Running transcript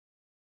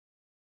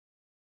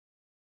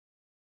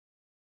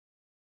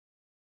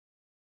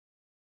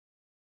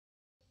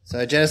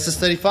So Genesis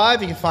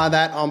 35, you can find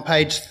that on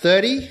page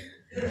 30.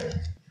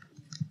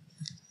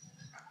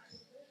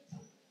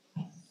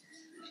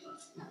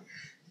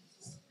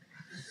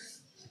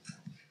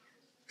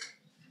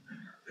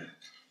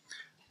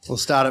 We'll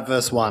start at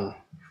verse 1.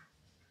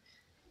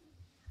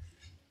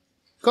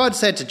 God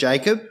said to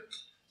Jacob,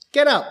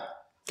 "Get up,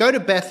 go to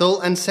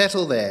Bethel and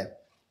settle there.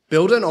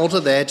 Build an altar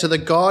there to the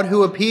God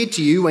who appeared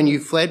to you when you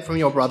fled from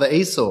your brother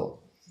Esau."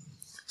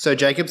 So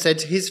Jacob said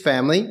to his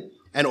family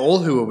and all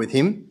who were with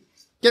him,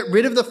 "Get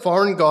rid of the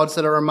foreign gods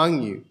that are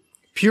among you.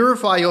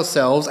 Purify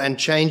yourselves and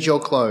change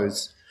your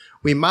clothes.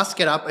 We must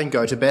get up and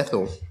go to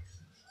Bethel.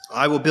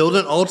 I will build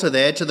an altar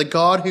there to the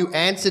God who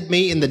answered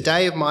me in the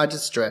day of my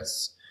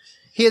distress.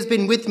 He has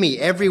been with me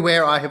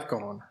everywhere I have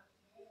gone."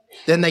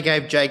 Then they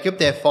gave Jacob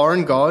their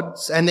foreign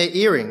gods and their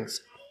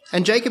earrings,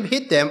 and Jacob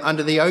hid them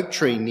under the oak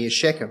tree near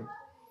Shechem.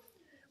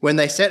 When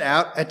they set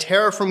out, a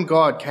terror from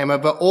God came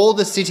over all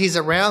the cities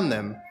around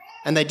them,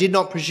 and they did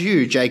not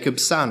pursue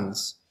Jacob's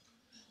sons.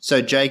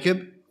 So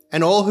Jacob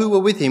and all who were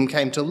with him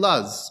came to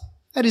Luz,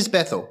 that is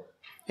Bethel,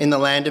 in the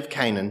land of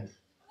Canaan.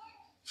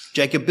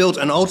 Jacob built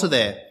an altar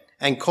there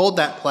and called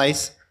that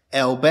place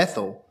El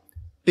Bethel,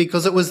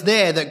 because it was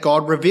there that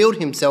God revealed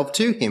himself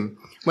to him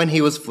when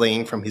he was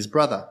fleeing from his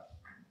brother.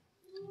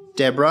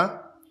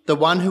 Deborah, the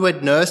one who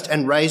had nursed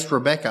and raised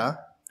Rebekah,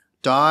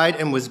 died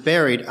and was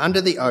buried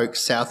under the oak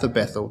south of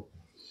Bethel.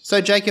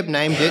 So Jacob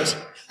named it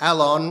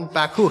Allon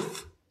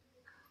Bachuth.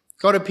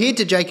 God appeared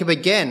to Jacob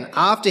again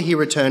after he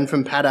returned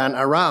from Paddan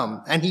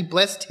Aram, and he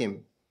blessed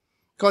him.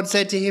 God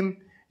said to him,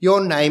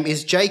 "Your name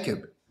is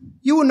Jacob.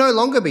 You will no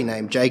longer be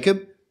named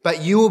Jacob,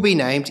 but you will be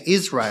named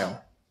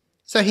Israel."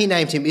 So he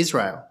named him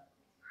Israel.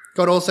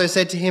 God also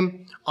said to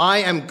him, "I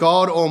am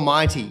God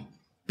Almighty.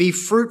 Be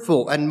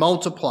fruitful and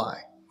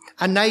multiply.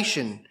 A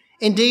nation,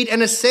 indeed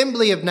an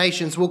assembly of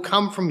nations, will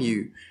come from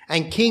you,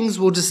 and kings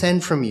will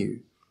descend from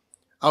you.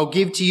 I will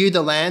give to you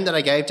the land that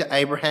I gave to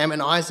Abraham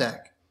and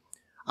Isaac.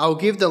 I will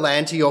give the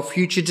land to your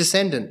future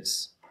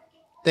descendants."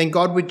 Then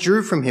God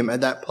withdrew from him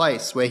at that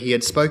place where he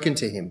had spoken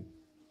to him.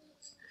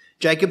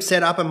 Jacob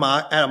set up a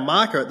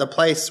marker at the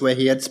place where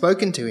he had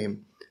spoken to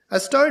him, a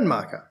stone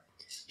marker.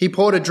 He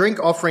poured a drink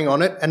offering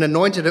on it and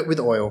anointed it with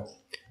oil.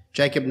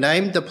 Jacob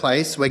named the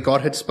place where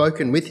God had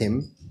spoken with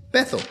him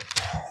Bethel.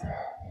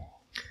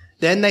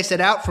 Then they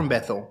set out from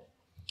Bethel.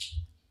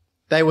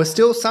 They were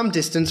still some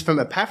distance from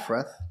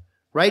Ephrath.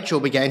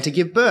 Rachel began to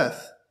give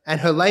birth,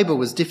 and her labour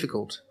was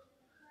difficult.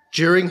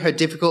 During her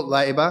difficult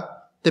labour,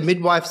 the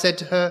midwife said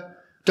to her,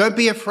 "Don't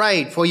be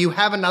afraid, for you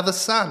have another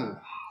son."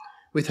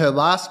 With her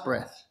last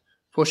breath,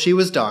 for she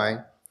was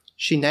dying,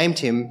 she named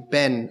him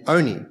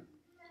Ben-Oni.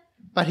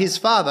 But his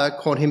father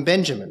called him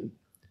Benjamin.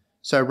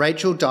 So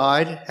Rachel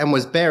died and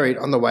was buried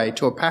on the way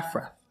to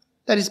Ephrath,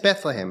 that is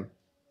Bethlehem.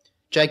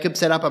 Jacob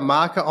set up a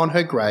marker on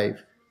her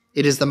grave.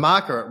 It is the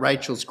marker at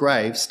Rachel's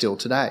grave still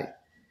today.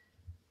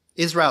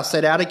 Israel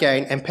set out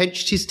again and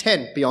pitched his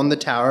tent beyond the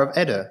Tower of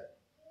Eder.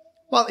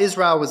 While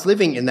Israel was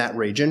living in that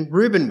region,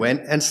 Reuben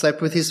went and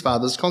slept with his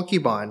father's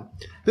concubine,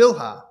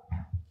 Bilhah.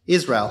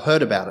 Israel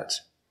heard about it.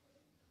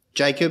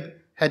 Jacob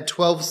had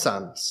 12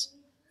 sons.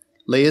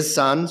 Leah's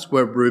sons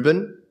were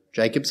Reuben,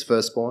 Jacob's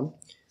firstborn,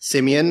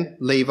 Simeon,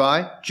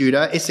 Levi,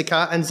 Judah,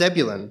 Issachar, and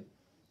Zebulun.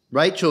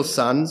 Rachel's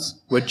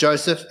sons were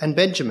Joseph and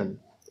Benjamin.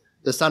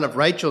 The son of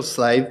Rachel's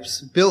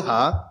slaves,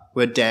 Bilhah,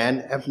 were Dan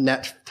and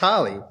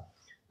Naphtali.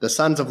 The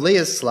sons of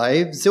Leah's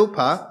slave,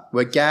 Zilpah,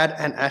 were Gad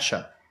and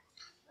Asher.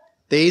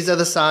 These are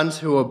the sons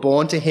who were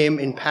born to him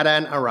in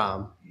Paddan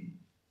Aram.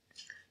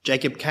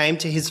 Jacob came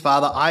to his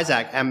father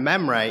Isaac and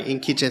Mamre in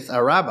Kittith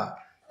Arabah,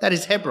 that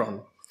is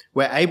Hebron,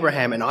 where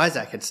Abraham and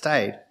Isaac had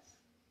stayed.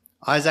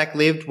 Isaac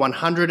lived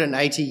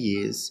 180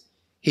 years.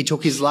 He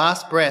took his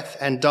last breath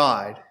and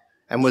died,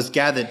 and was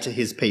gathered to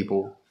his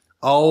people,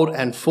 old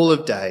and full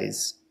of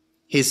days.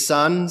 His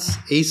sons,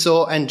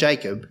 Esau and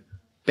Jacob,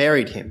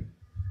 buried him.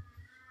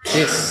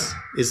 This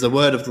is the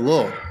word of the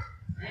Lord.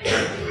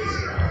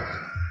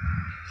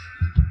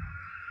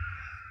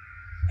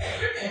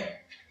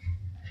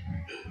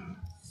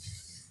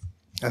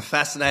 A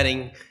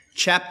fascinating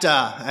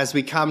chapter as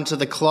we come to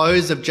the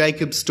close of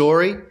Jacob's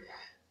story.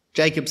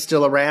 Jacob's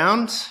still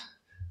around,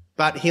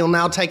 but he'll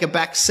now take a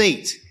back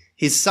seat.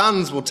 His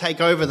sons will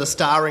take over the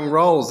starring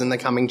roles in the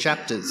coming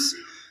chapters.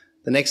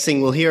 The next thing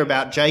we'll hear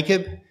about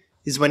Jacob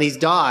is when he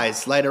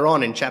dies later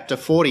on in chapter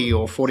 40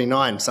 or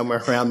 49,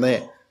 somewhere around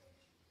there.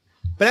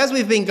 But as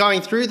we've been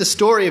going through the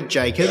story of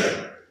Jacob,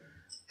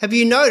 have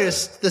you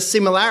noticed the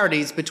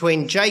similarities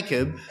between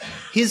Jacob,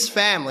 his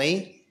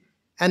family,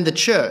 and the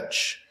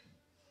church?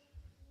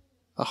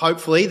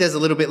 Hopefully there's a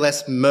little bit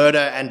less murder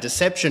and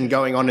deception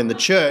going on in the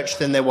church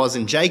than there was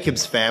in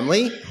Jacob's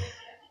family,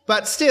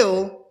 but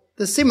still,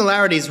 the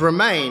similarities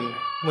remain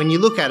when you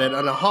look at it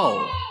on a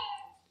whole.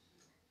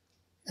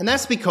 And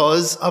that's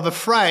because of a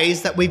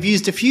phrase that we've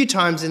used a few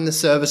times in the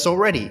service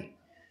already.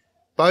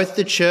 Both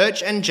the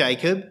church and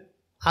Jacob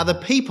are the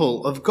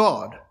people of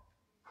God.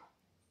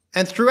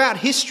 And throughout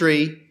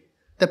history,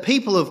 the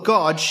people of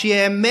God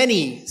share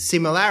many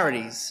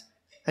similarities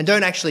and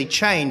don't actually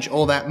change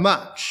all that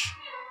much.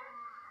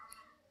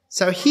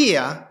 So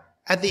here,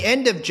 at the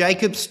end of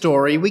Jacob's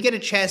story, we get a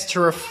chance to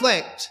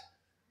reflect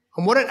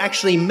on what it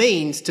actually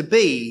means to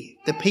be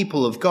the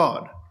people of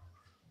God.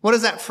 What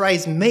does that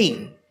phrase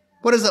mean?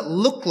 What does it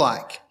look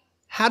like?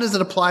 How does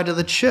it apply to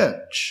the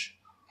church?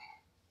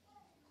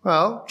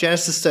 Well,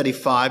 Genesis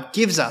 35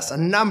 gives us a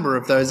number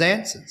of those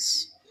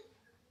answers.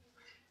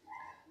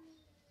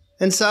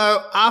 And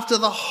so, after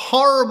the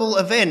horrible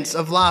events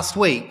of last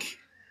week,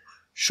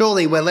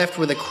 surely we're left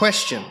with a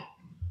question.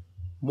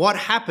 What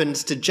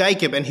happens to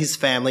Jacob and his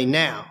family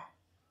now?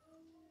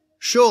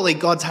 Surely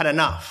God's had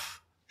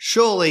enough.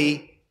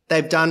 Surely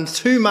they've done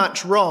too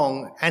much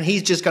wrong and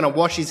he's just going to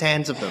wash his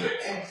hands of them.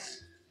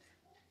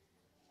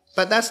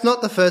 But that's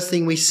not the first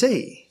thing we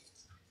see.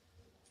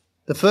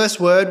 The first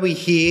word we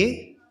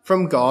hear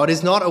from God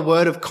is not a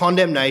word of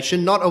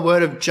condemnation, not a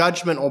word of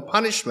judgment or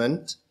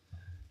punishment.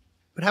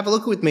 But have a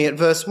look with me at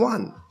verse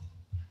 1.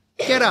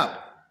 Get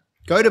up,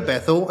 go to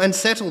Bethel and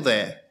settle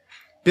there.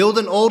 Build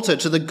an altar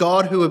to the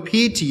God who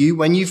appeared to you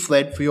when you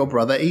fled for your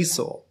brother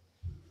Esau.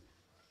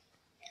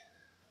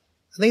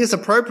 I think it's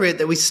appropriate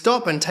that we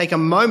stop and take a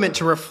moment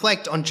to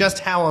reflect on just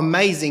how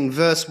amazing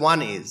verse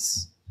 1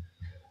 is.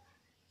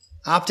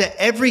 After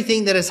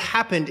everything that has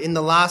happened in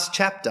the last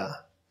chapter,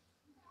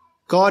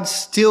 God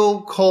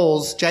still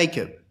calls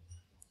Jacob,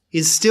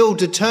 is still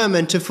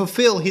determined to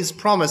fulfill his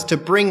promise to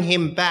bring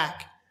him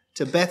back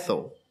to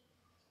Bethel.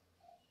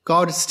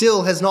 God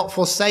still has not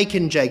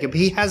forsaken Jacob.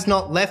 He has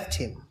not left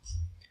him.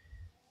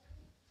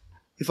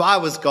 If I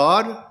was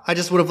God, I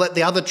just would have let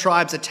the other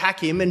tribes attack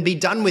him and be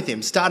done with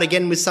him, start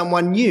again with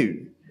someone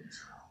new.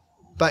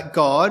 But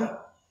God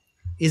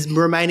is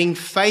remaining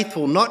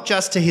faithful not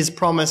just to his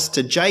promise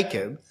to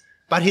Jacob,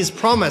 but his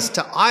promise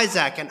to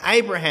Isaac and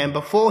Abraham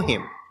before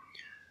him.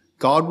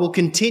 God will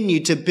continue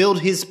to build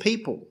his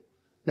people,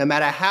 no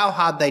matter how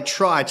hard they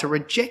try to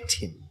reject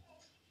him.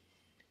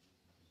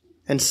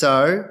 And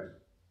so,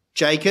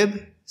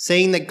 Jacob,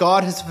 seeing that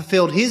God has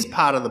fulfilled his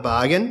part of the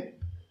bargain,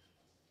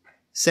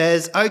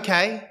 says,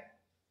 okay,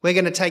 we're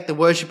going to take the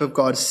worship of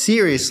God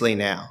seriously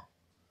now.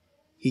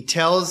 He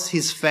tells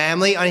his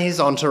family and his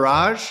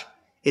entourage,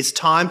 it's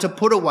time to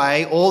put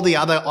away all the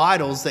other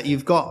idols that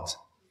you've got.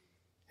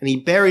 And he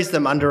buries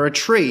them under a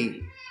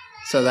tree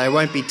so they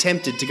won't be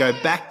tempted to go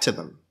back to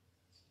them.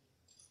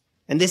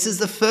 And this is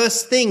the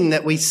first thing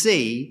that we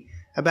see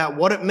about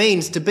what it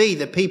means to be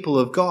the people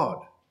of God.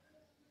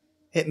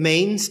 It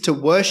means to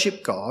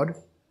worship God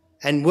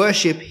and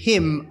worship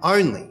him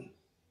only.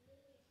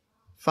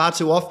 Far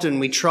too often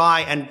we try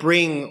and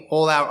bring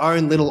all our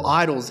own little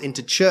idols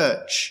into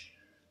church,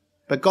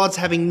 but God's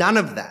having none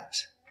of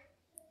that.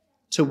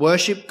 To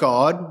worship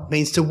God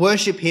means to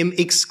worship him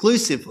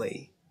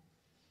exclusively.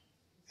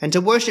 And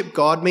to worship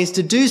God means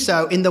to do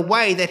so in the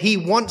way that he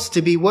wants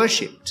to be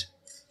worshipped.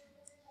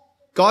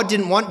 God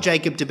didn't want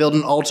Jacob to build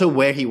an altar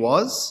where he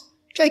was.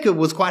 Jacob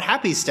was quite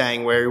happy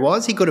staying where he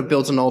was. He could have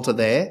built an altar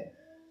there.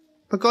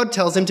 But God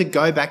tells him to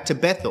go back to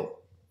Bethel,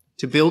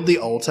 to build the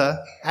altar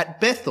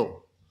at Bethel.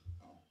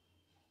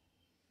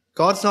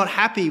 God's not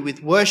happy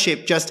with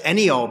worship just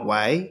any old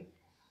way.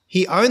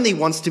 He only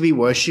wants to be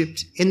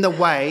worshipped in the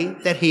way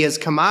that he has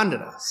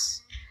commanded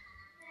us.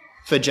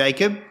 For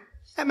Jacob,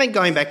 that meant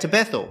going back to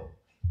Bethel.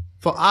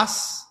 For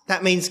us,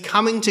 that means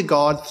coming to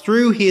God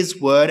through his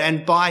word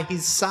and by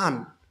his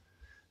Son,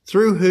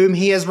 through whom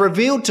he has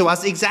revealed to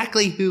us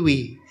exactly who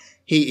he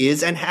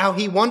is and how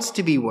he wants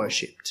to be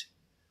worshipped.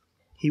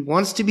 He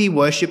wants to be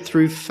worshipped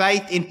through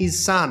faith in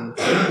his Son,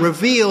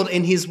 revealed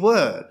in his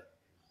word.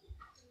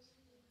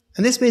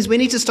 And this means we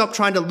need to stop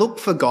trying to look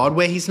for God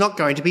where he's not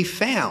going to be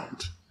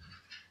found.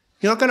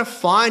 You're not going to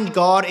find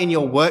God in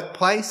your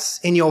workplace,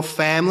 in your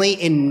family,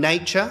 in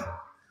nature.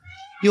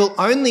 You'll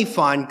only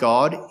find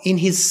God in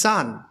his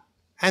Son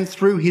and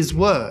through his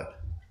word.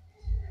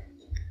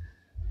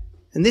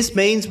 And this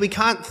means we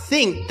can't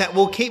think that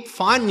we'll keep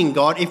finding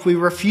God if we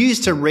refuse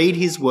to read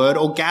his word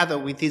or gather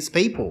with his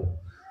people.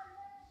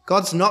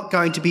 God's not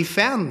going to be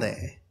found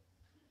there.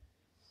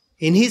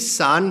 In his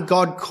Son,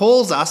 God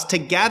calls us to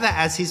gather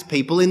as his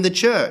people in the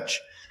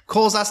church,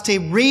 calls us to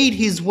read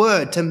his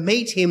word, to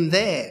meet him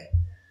there.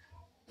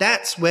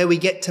 That's where we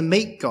get to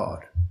meet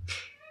God.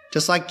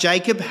 Just like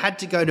Jacob had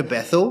to go to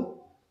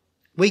Bethel,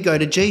 we go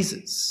to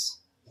Jesus.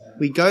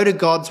 We go to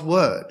God's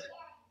word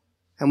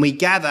and we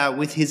gather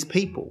with his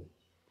people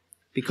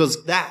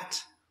because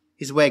that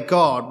is where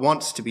God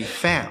wants to be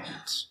found.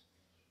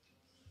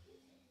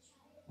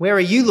 Where are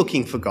you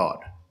looking for God?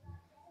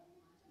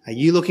 Are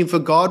you looking for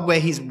God where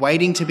he's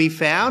waiting to be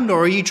found,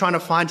 or are you trying to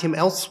find him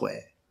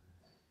elsewhere?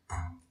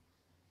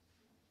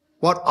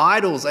 What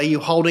idols are you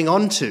holding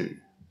on to?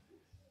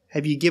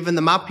 Have you given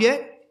them up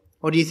yet?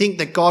 Or do you think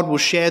that God will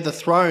share the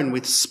throne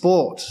with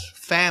sport,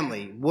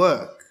 family,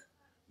 work,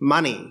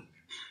 money?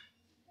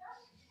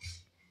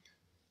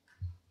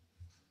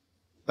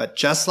 But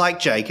just like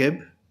Jacob,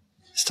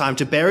 it's time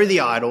to bury the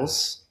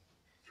idols,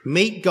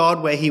 meet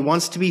God where he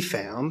wants to be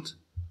found,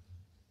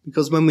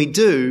 because when we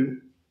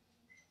do,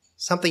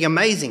 something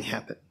amazing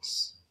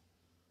happens.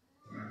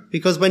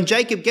 Because when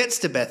Jacob gets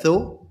to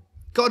Bethel,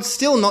 God's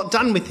still not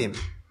done with him.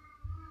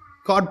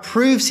 God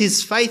proves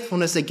his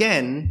faithfulness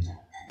again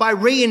by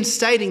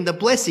reinstating the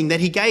blessing that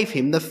he gave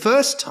him the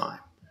first time.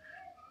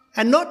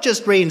 And not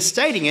just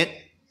reinstating it,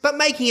 but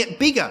making it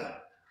bigger.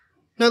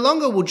 No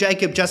longer will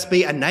Jacob just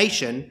be a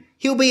nation,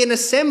 he'll be an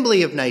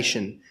assembly of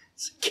nations.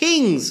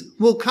 Kings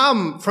will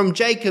come from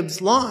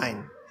Jacob's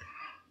line.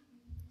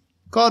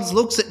 God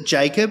looks at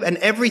Jacob and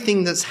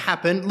everything that's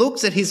happened,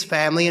 looks at his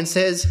family and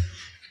says,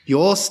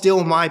 "You're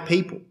still my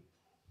people.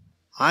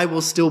 I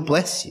will still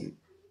bless you."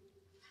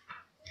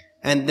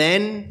 And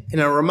then, in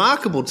a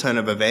remarkable turn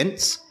of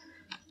events,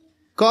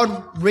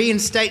 God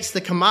reinstates the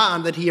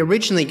command that he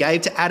originally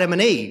gave to Adam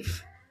and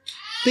Eve.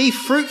 Be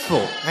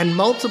fruitful and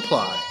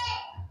multiply.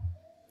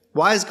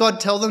 Why does God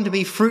tell them to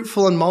be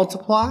fruitful and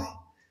multiply?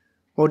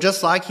 Well,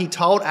 just like he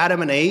told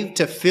Adam and Eve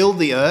to fill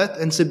the earth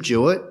and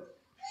subdue it,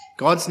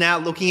 God's now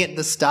looking at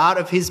the start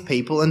of his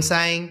people and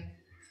saying,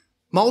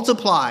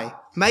 multiply,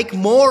 make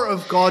more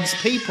of God's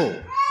people.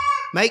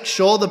 Make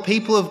sure the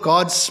people of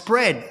God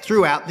spread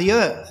throughout the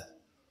earth.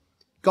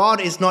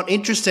 God is not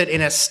interested in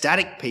a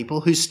static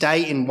people who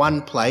stay in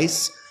one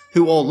place,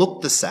 who all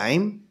look the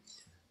same.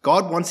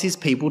 God wants his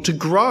people to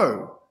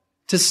grow,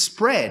 to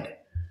spread.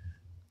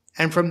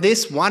 And from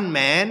this one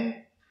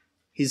man,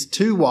 his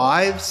 2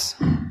 wives,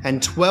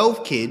 and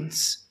 12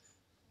 kids,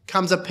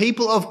 comes a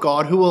people of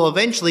God who will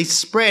eventually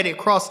spread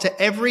across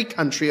to every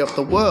country of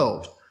the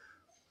world,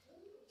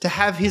 to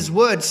have his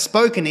word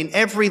spoken in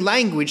every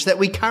language that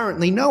we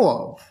currently know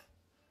of.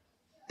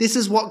 This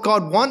is what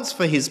God wants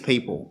for his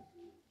people,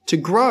 to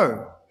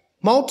grow,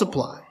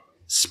 multiply,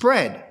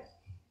 spread.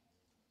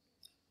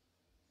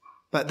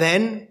 But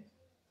then,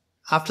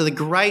 after the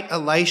great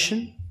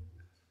elation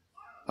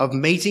of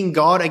meeting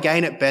God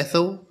again at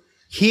Bethel,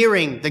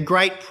 hearing the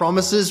great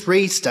promises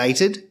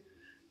restated,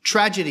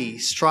 tragedy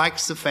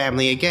strikes the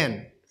family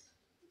again.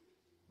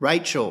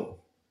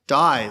 Rachel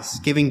dies,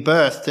 giving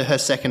birth to her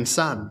second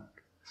son.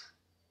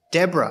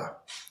 Deborah,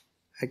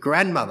 her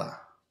grandmother,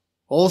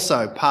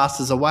 also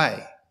passes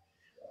away.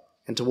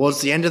 And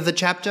towards the end of the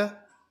chapter,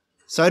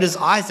 so does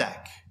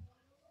Isaac,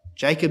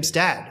 Jacob's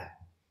dad,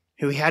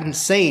 who he hadn't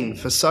seen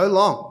for so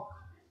long.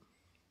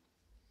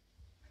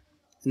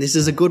 And this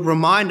is a good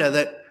reminder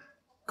that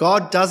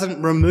God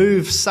doesn't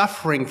remove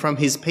suffering from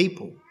his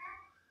people.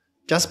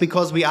 Just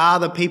because we are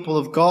the people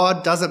of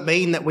God doesn't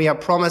mean that we are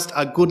promised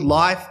a good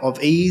life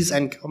of ease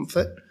and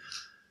comfort.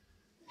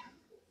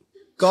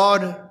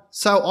 God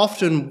so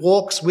often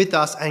walks with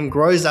us and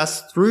grows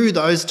us through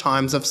those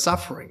times of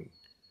suffering.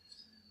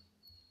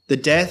 The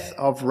death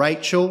of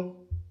Rachel,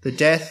 the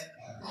death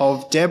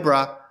of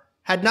Deborah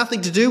had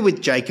nothing to do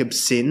with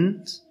Jacob's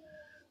sins.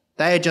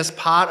 They are just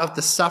part of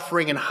the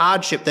suffering and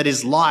hardship that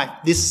is life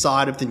this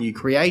side of the new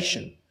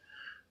creation.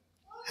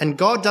 And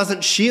God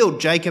doesn't shield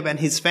Jacob and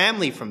his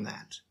family from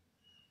that.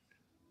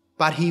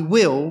 But he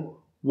will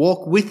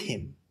walk with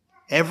him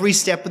every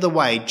step of the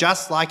way,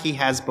 just like he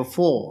has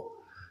before,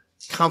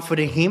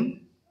 comforting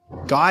him,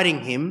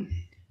 guiding him,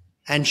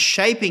 and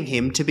shaping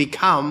him to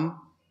become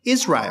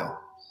Israel.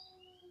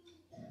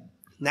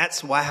 And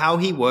that's how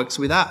he works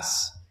with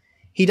us.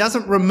 He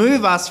doesn't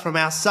remove us from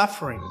our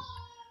suffering,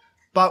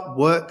 but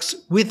works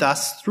with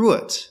us through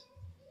it,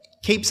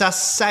 keeps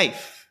us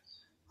safe,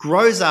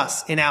 grows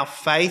us in our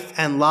faith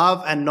and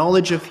love and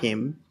knowledge of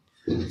him,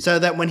 so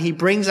that when he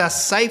brings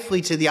us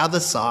safely to the other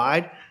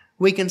side,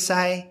 we can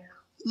say,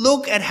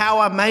 look at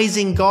how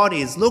amazing God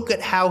is. Look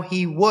at how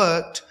he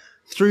worked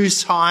through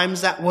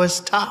times that was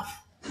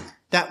tough,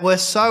 that were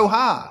so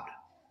hard.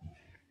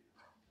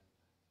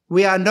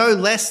 We are no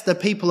less the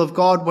people of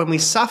God when we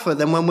suffer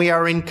than when we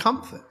are in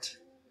comfort.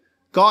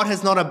 God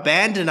has not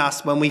abandoned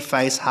us when we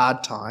face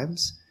hard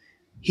times.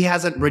 He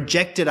hasn't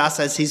rejected us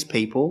as his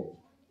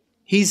people.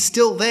 He's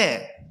still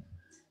there,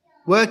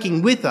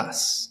 working with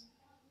us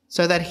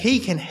so that he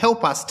can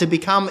help us to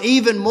become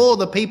even more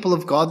the people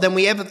of God than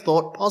we ever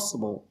thought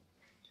possible.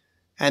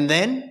 And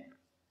then,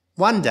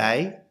 one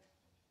day,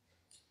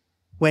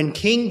 when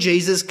King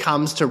Jesus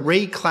comes to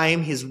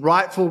reclaim his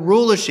rightful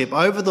rulership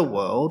over the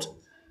world,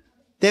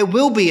 there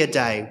will be a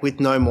day with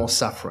no more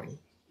suffering,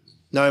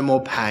 no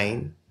more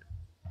pain.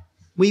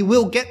 We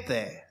will get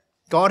there.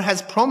 God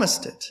has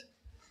promised it.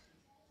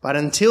 But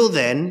until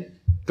then,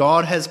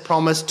 God has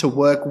promised to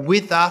work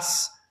with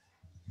us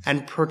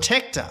and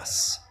protect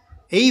us,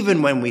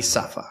 even when we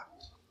suffer,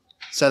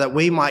 so that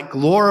we might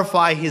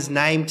glorify his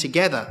name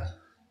together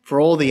for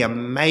all the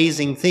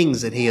amazing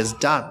things that he has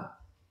done.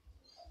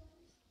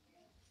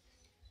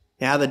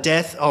 Now, the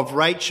death of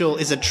Rachel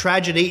is a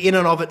tragedy in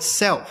and of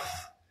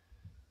itself.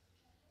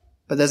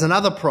 But there's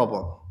another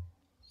problem.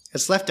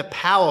 It's left a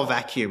power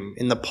vacuum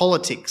in the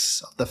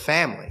politics of the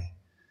family.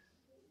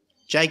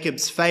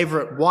 Jacob's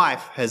favourite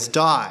wife has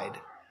died.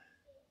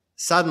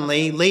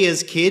 Suddenly,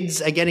 Leah's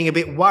kids are getting a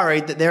bit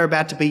worried that they're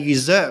about to be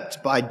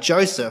usurped by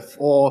Joseph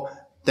or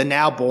the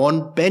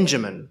now-born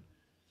Benjamin.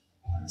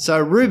 So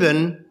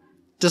Reuben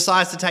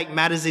decides to take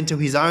matters into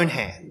his own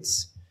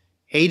hands.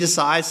 He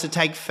decides to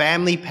take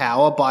family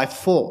power by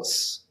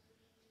force.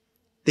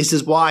 This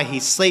is why he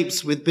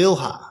sleeps with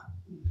Bilhah.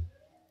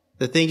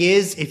 The thing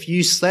is, if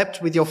you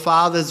slept with your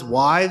father's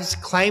wives,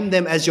 claimed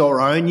them as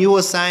your own, you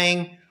were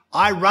saying,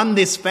 I run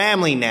this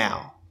family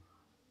now.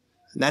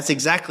 And that's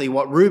exactly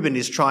what Reuben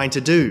is trying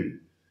to do,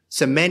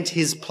 cement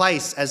his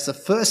place as the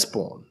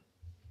firstborn.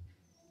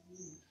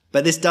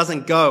 But this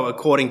doesn't go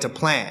according to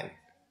plan.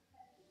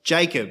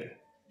 Jacob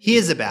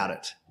hears about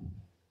it.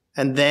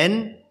 And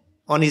then,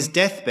 on his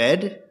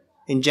deathbed,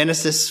 in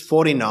Genesis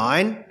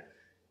 49,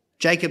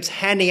 Jacob's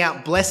handing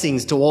out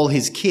blessings to all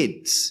his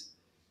kids.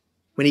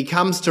 When he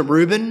comes to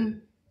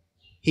Reuben,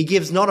 he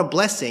gives not a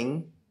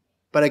blessing,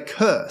 but a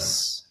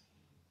curse.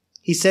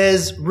 He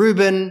says,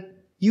 Reuben,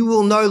 you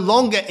will no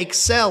longer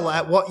excel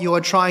at what you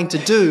are trying to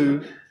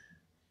do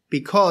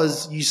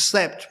because you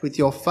slept with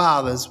your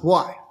father's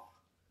wife.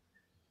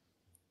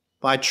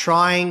 By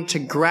trying to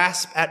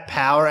grasp at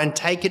power and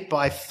take it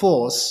by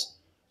force,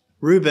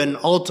 Reuben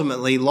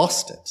ultimately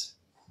lost it.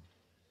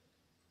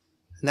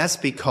 And that's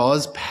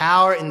because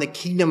power in the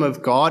kingdom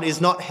of God is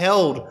not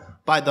held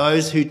by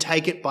those who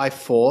take it by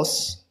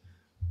force,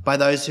 by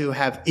those who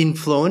have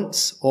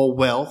influence or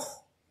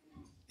wealth.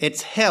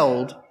 It's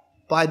held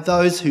by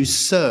those who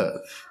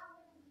serve,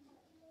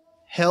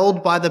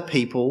 held by the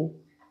people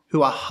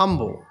who are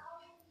humble,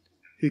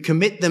 who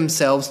commit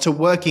themselves to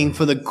working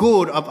for the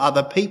good of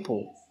other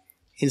people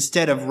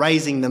instead of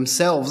raising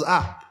themselves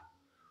up.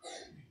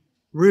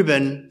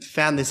 Reuben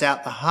found this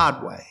out the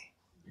hard way.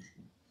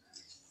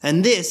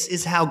 And this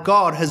is how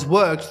God has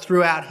worked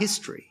throughout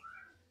history.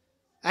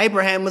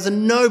 Abraham was a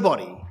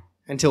nobody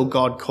until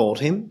God called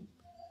him.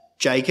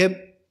 Jacob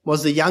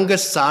was the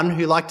youngest son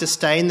who liked to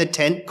stay in the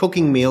tent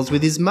cooking meals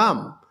with his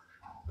mum,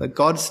 but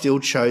God still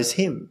chose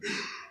him.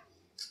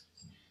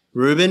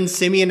 Reuben,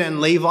 Simeon and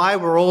Levi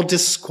were all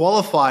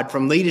disqualified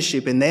from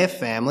leadership in their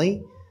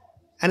family,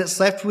 and it's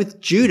left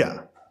with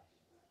Judah,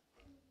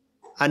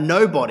 a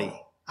nobody,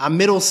 a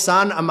middle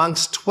son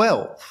amongst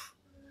 12.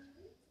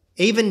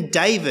 Even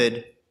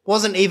David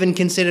wasn't even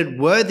considered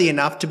worthy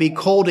enough to be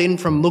called in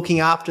from looking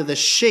after the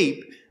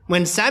sheep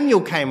when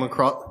Samuel came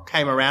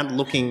around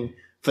looking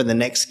for the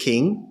next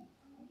king.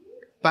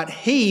 But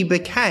he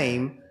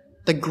became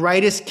the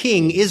greatest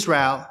king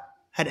Israel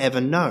had ever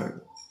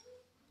known.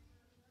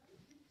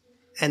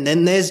 And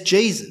then there's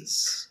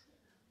Jesus,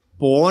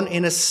 born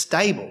in a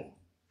stable,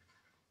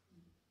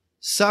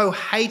 so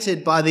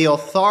hated by the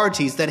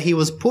authorities that he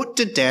was put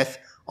to death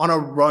on a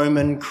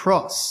Roman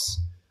cross.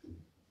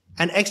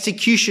 An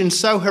execution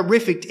so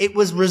horrific it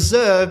was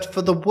reserved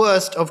for the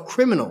worst of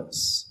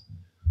criminals.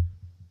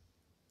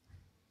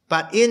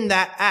 But in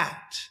that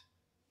act,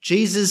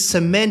 Jesus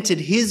cemented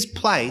his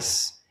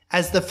place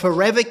as the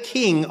forever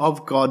king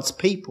of God's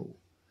people,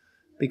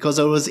 because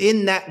it was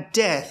in that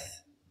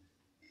death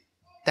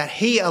that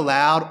he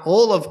allowed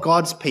all of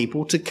God's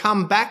people to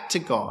come back to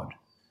God,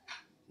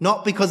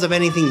 not because of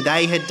anything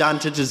they had done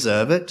to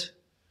deserve it,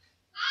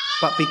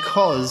 but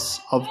because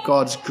of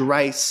God's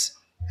grace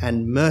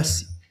and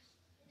mercy.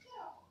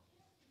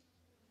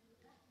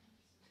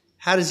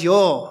 How does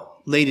your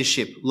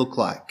leadership look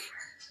like?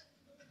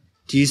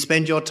 Do you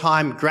spend your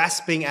time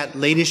grasping at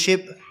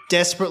leadership,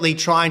 desperately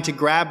trying to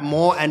grab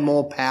more and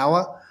more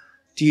power?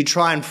 Do you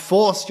try and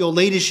force your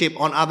leadership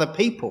on other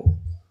people?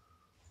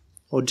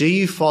 Or do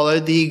you follow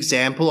the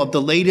example of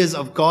the leaders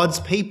of God's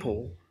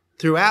people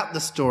throughout the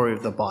story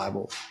of the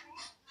Bible?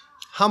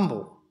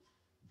 Humble,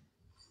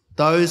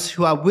 those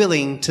who are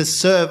willing to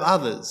serve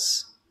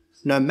others,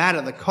 no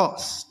matter the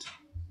cost.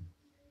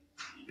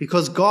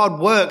 Because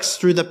God works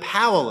through the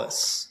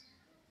powerless,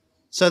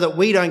 so that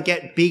we don't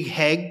get big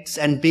heads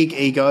and big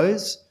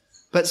egos,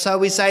 but so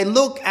we say,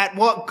 look at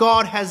what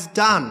God has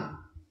done,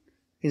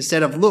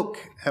 instead of look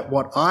at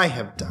what I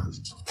have done.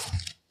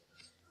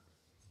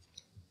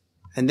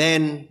 And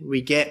then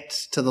we get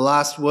to the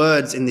last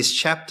words in this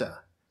chapter.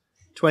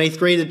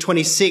 23 to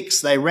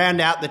 26, they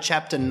round out the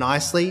chapter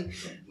nicely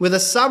with a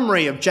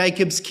summary of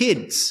Jacob's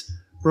kids,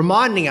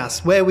 reminding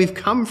us where we've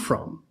come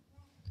from.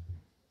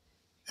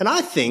 And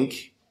I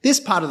think this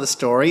part of the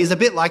story is a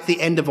bit like the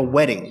end of a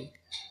wedding.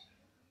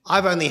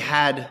 I've only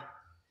had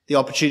the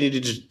opportunity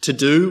to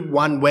do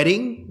one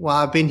wedding while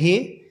I've been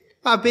here.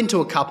 I've been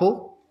to a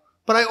couple,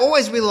 but I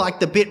always really like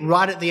the bit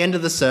right at the end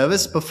of the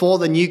service before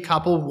the new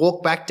couple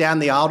walk back down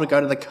the aisle to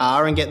go to the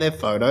car and get their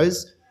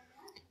photos,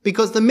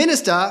 because the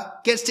minister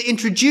gets to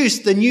introduce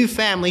the new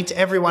family to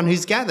everyone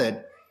who's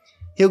gathered.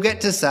 He'll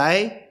get to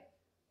say,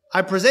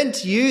 I present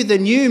to you the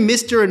new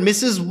Mr. and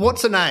Mrs.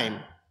 what's her name?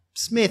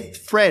 Smith,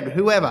 Fred,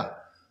 whoever.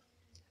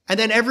 And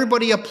then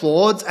everybody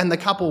applauds and the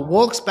couple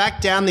walks back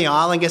down the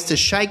aisle and gets to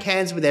shake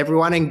hands with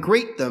everyone and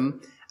greet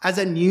them as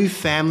a new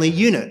family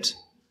unit.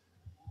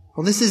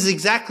 Well, this is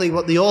exactly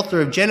what the author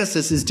of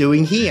Genesis is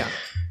doing here.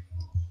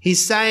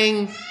 He's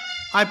saying,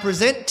 I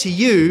present to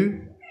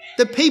you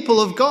the people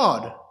of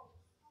God.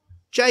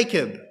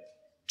 Jacob,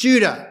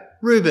 Judah,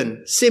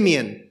 Reuben,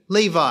 Simeon,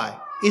 Levi,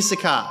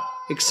 Issachar,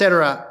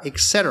 etc.,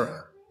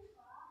 etc.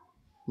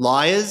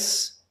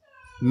 Liars,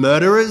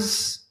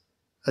 murderers,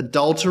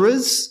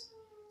 adulterers,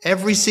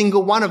 every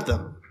single one of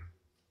them.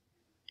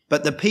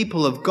 But the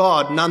people of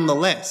God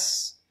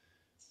nonetheless,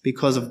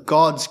 because of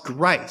God's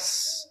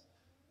grace,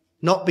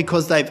 not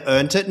because they've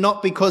earned it,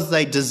 not because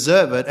they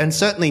deserve it, and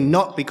certainly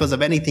not because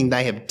of anything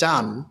they have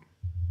done,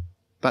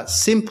 but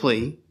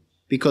simply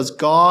because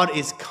God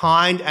is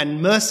kind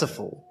and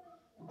merciful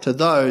to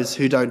those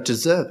who don't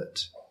deserve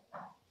it.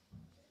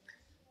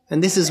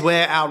 And this is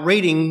where our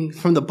reading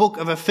from the book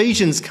of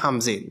Ephesians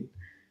comes in,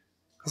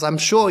 because I'm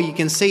sure you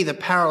can see the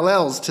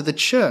parallels to the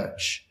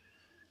church,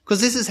 because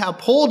this is how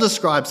Paul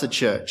describes the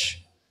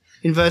church.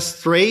 In verse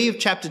 3 of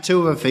chapter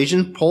 2 of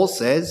Ephesians, Paul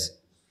says,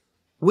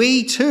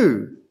 "We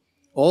too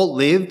all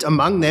lived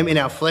among them in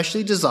our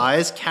fleshly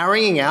desires,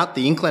 carrying out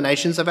the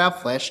inclinations of our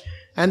flesh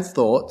and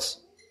thoughts.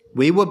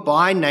 We were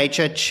by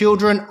nature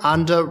children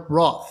under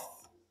wrath."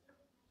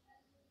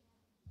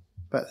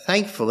 But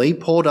thankfully,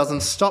 Paul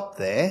doesn't stop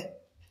there.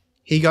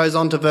 He goes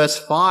on to verse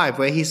 5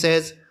 where he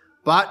says,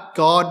 "But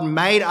God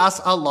made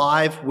us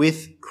alive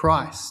with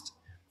Christ.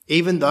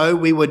 Even though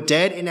we were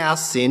dead in our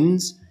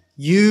sins,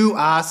 you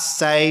are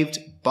saved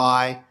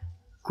by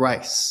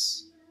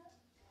grace."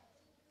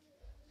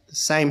 The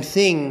same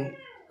thing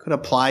could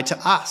apply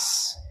to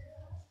us.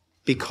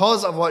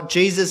 Because of what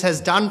Jesus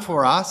has done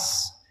for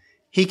us,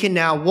 he can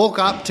now walk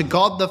up to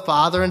God the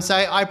Father and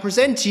say, "I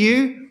present to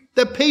you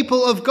the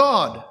people of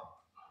God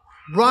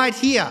right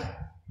here.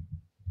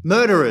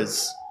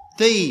 Murderers,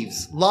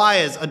 thieves,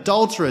 liars,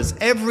 adulterers,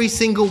 every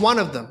single one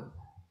of them.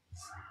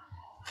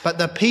 But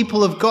the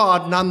people of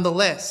God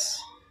nonetheless,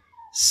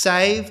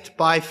 saved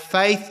by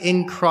faith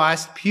in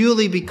Christ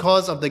purely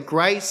because of the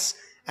grace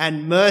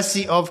and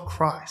mercy of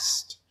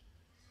Christ,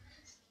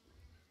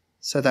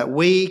 so that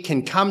we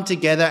can come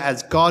together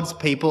as God's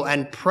people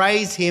and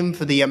praise him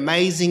for the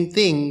amazing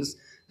things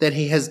that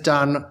he has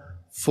done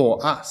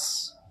for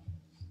us.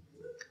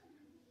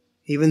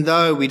 Even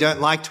though we don't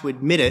like to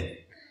admit it,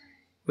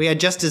 we are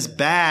just as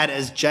bad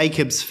as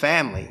Jacob's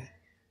family.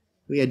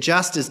 We are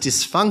just as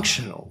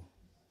dysfunctional.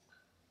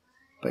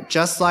 But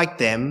just like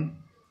them,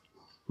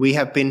 we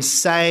have been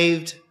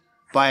saved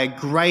by a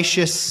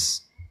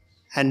gracious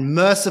and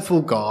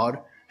merciful God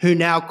who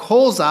now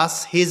calls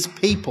us his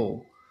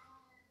people,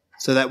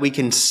 so that we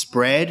can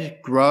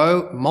spread,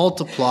 grow,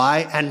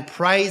 multiply, and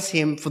praise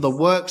him for the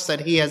works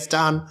that he has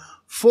done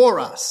for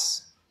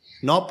us,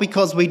 not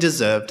because we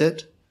deserved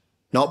it,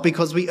 not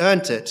because we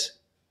earned it,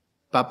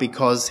 but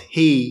because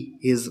he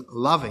is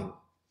loving.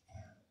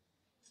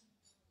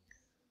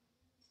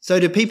 So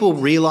do people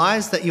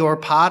realize that you're a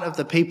part of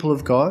the people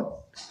of God?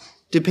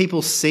 Do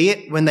people see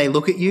it when they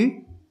look at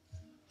you?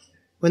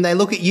 When they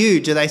look at you,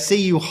 do they see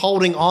you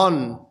holding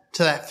on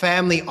to that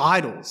family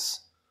idols?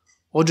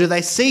 Or do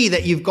they see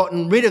that you've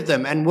gotten rid of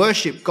them and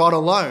worship God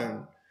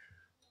alone?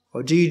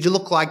 Or do you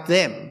look like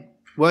them,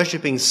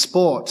 worshipping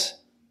sport,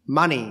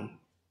 money,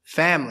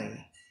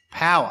 family,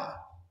 power?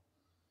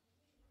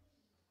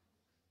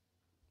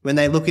 When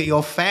they look at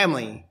your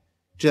family,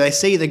 do they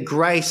see the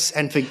grace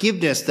and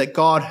forgiveness that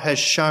God has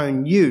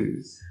shown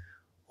you?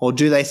 Or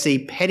do they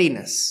see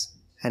pettiness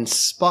and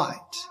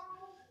spite?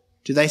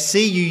 Do they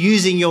see you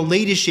using your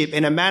leadership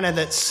in a manner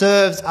that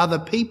serves other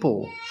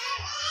people?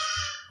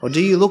 Or do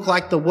you look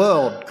like the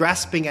world,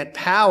 grasping at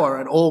power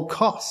at all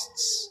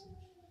costs?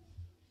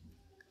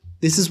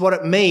 This is what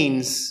it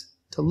means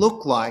to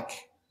look like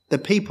the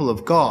people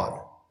of God.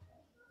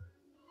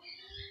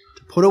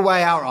 To put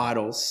away our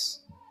idols,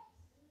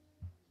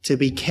 to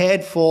be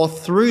cared for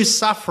through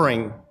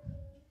suffering,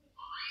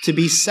 to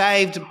be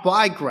saved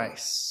by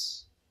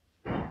grace,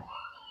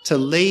 to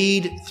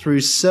lead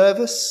through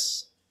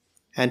service,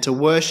 and to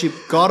worship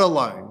God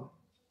alone.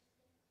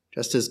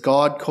 Just as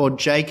God called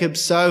Jacob,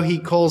 so he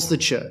calls the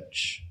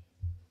church.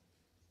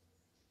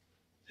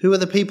 Who are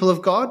the people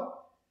of God?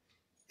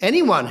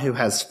 Anyone who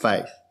has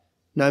faith,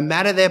 no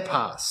matter their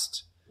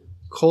past,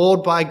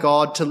 called by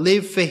God to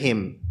live for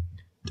him,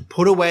 to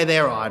put away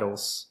their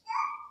idols,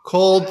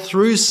 called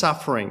through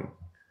suffering,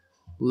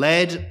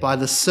 led by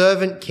the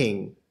servant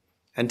king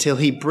until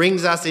he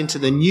brings us into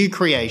the new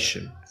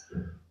creation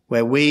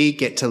where we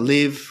get to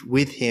live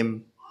with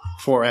him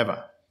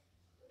forever.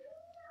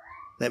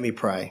 Let me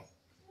pray.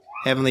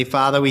 Heavenly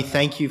Father, we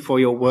thank you for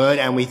your word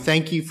and we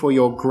thank you for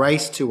your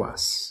grace to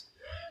us.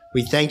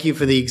 We thank you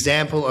for the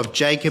example of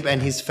Jacob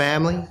and his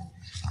family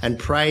and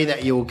pray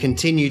that you will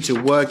continue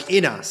to work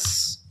in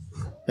us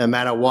no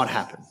matter what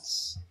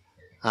happens.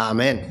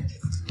 Amen.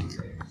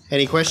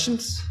 Any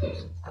questions?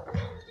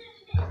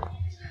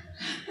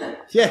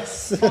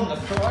 Yes. On the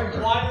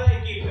throne, why do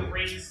they give the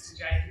rings to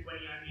Jacob when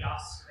he only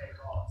asks for their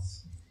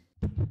gods?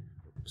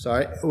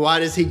 Sorry, why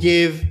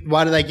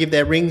do they give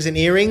their rings and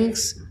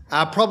earrings?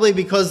 Probably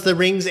because the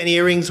rings and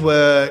earrings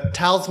were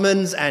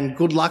talismans and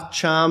good luck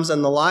charms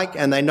and the like,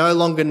 and they no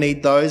longer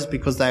need those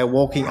because they are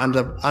walking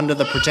under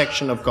the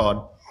protection of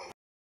God.